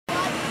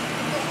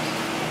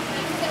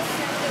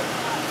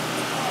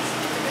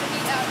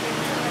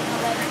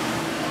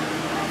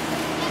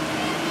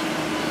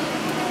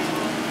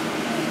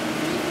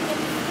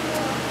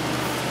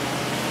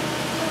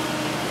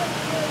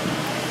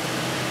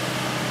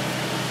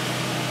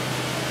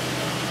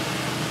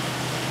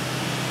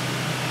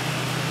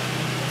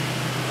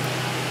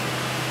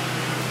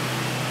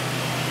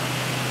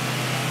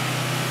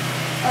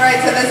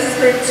right, so this is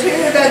group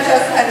 2 that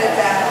just headed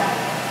down.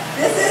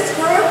 This is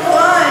group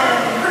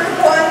 1. Group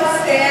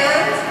 1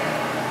 stand.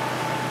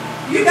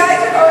 You guys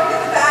are going to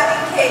the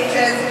batting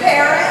cages.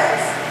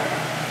 Parents,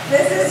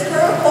 this is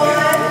group 1.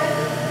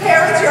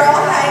 Parents, you're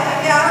all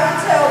hanging out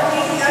until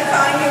we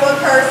assign you a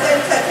person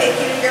to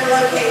take you to your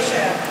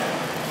location.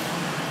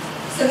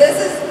 So this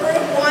is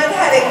group 1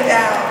 heading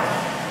down.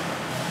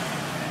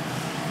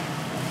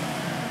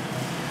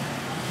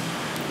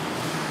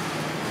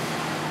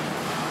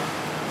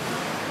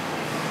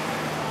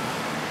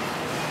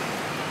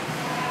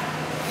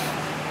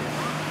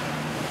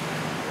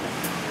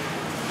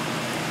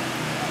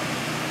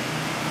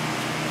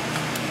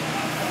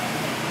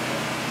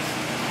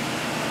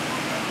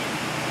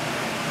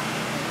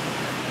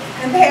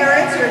 And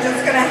parents, you're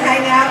just going to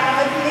hang out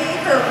with me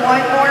for 1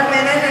 more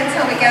minute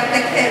until we get the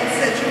kids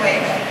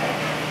situated.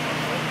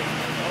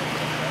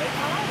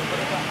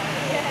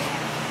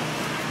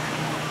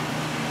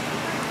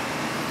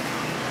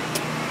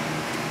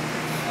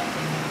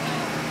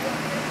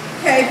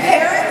 Okay,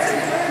 parents in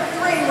group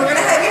 3, we're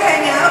going to have you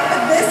hang out,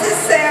 but this is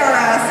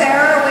Sarah.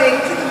 Sarah, wave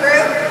to the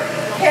group.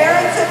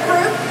 Parents in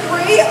group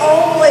 3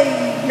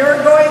 only, you're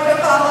going to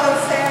follow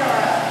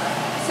Sarah.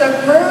 So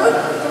group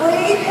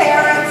 3,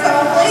 parents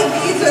only.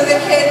 These are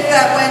the kids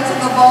that went to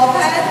the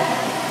bullpen.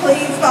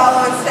 Please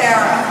follow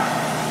Sarah.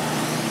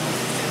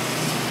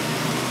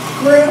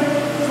 Group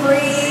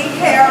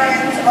 3,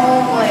 parents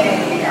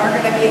only are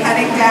going to be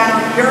heading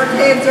down. Your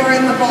kids are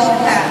in the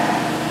bullpen.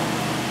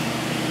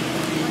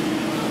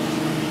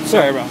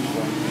 Sorry about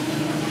that.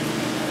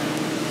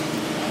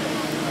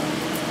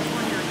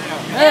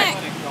 Hey.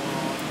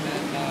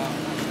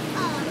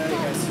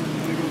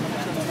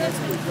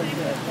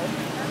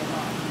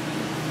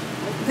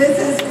 This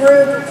is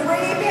group 3,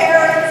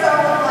 parents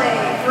only.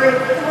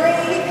 Group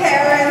 3,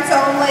 parents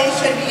only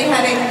should be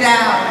heading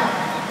down.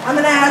 I'm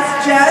going to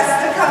ask Jess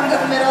to come to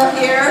the middle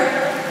here.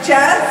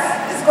 Jess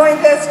is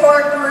going to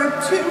escort group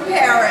 2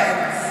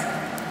 parents.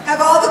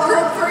 Have all the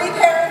group 3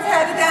 parents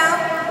headed down?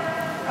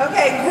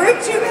 Okay, group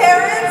 2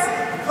 parents,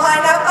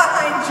 line up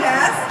behind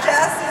Jess.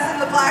 Jess is in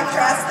the black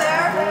dress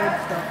there.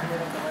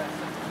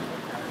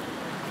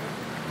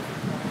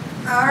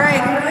 All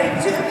right,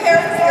 group 2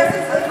 parents,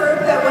 this is the group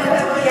that went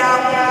to the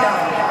outfield.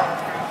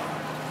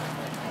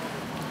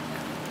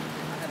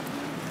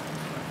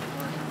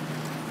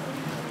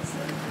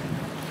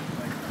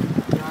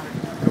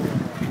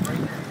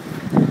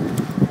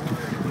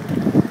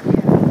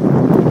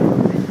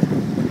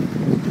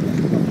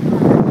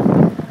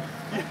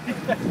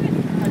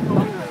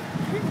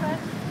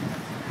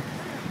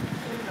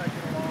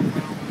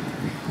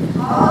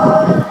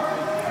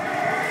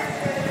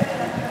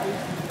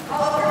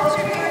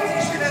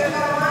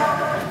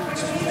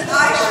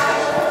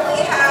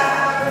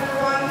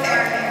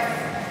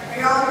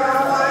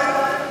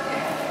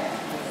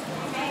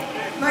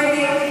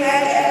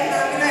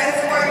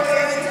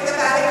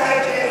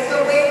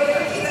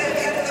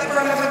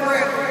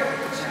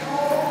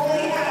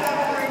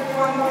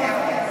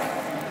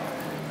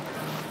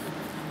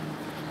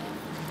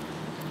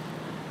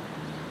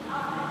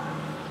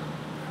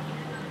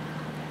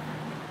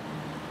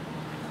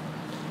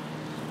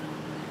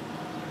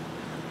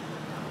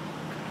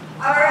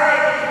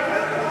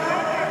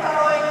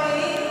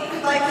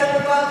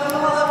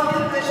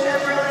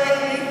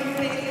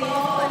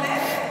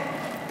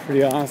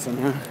 Pretty awesome,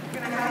 huh?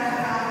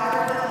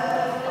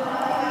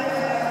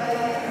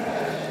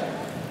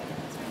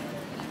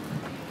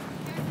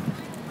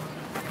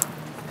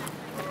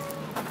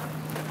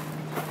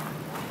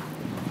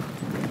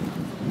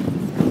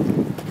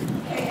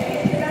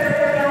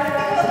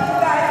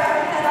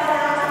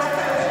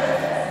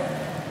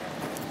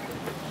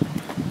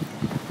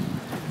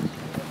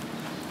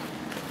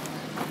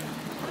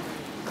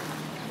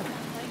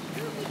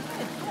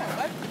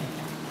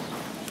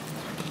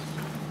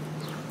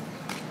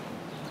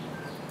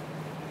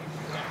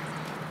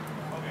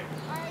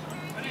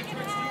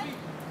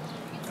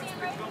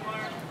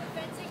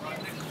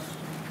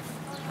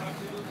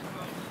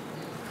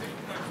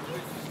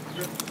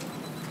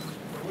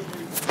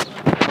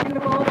 In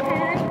the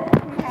bullpen,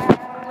 we have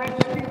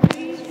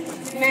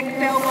Nick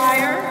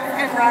Billmeyer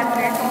and Ron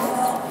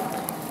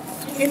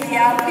Nichols. In the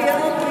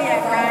outfield, we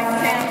have Ryan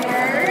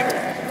Sandberg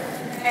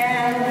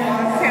and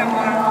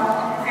Samuel.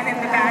 And in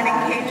the batting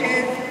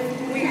cages,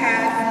 we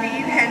have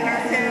Steve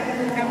Henderson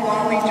and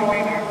Wally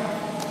Joyner.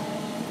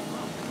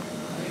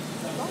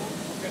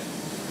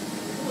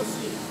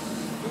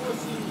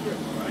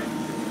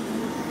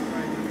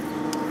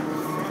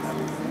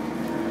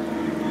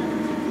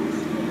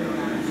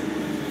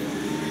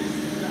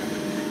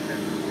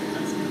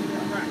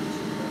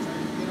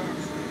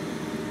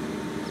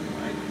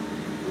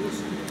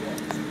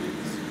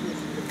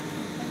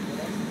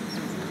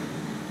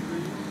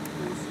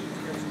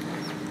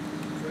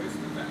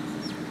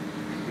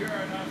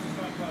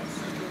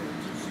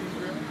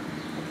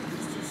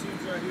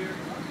 Right here,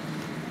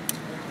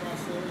 right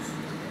across those,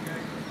 okay?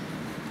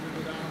 Go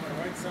down on my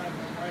right side,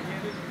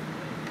 right-handed,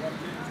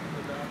 left in,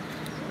 go down,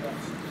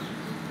 left.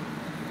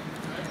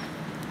 Right?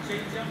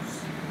 Change jumps,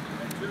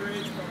 and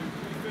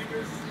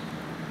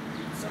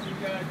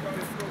try to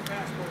throw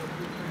fastball with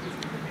your fingers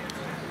with your hands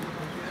out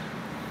again.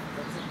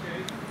 That's okay.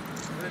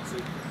 That's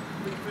it.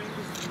 Three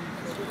fingers,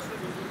 switch to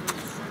a little bit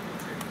of circle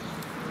change.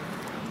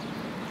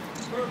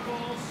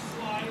 Curveballs,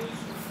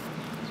 sliders,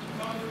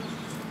 cutters,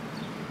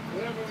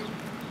 whatever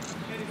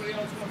anybody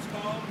else wants to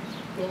call them,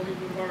 don't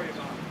even worry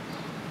about it.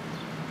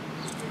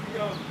 Here we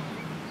go.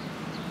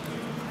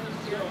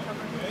 You're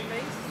covering his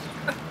face.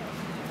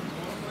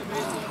 Want to play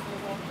baseball for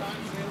a long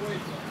time, stay away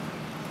from it.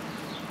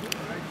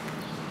 Alright?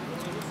 You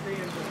don't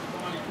understand the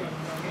body cut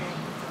in the hand,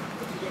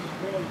 but you're going to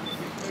grow, you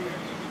get bigger,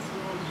 you get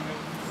strong, you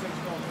have things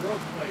called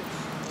growth plates.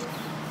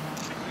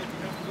 Right? You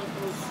have to let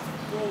those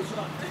rolls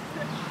up.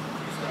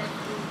 You start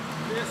to do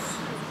this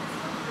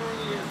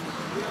early as a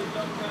really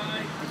young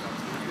guy,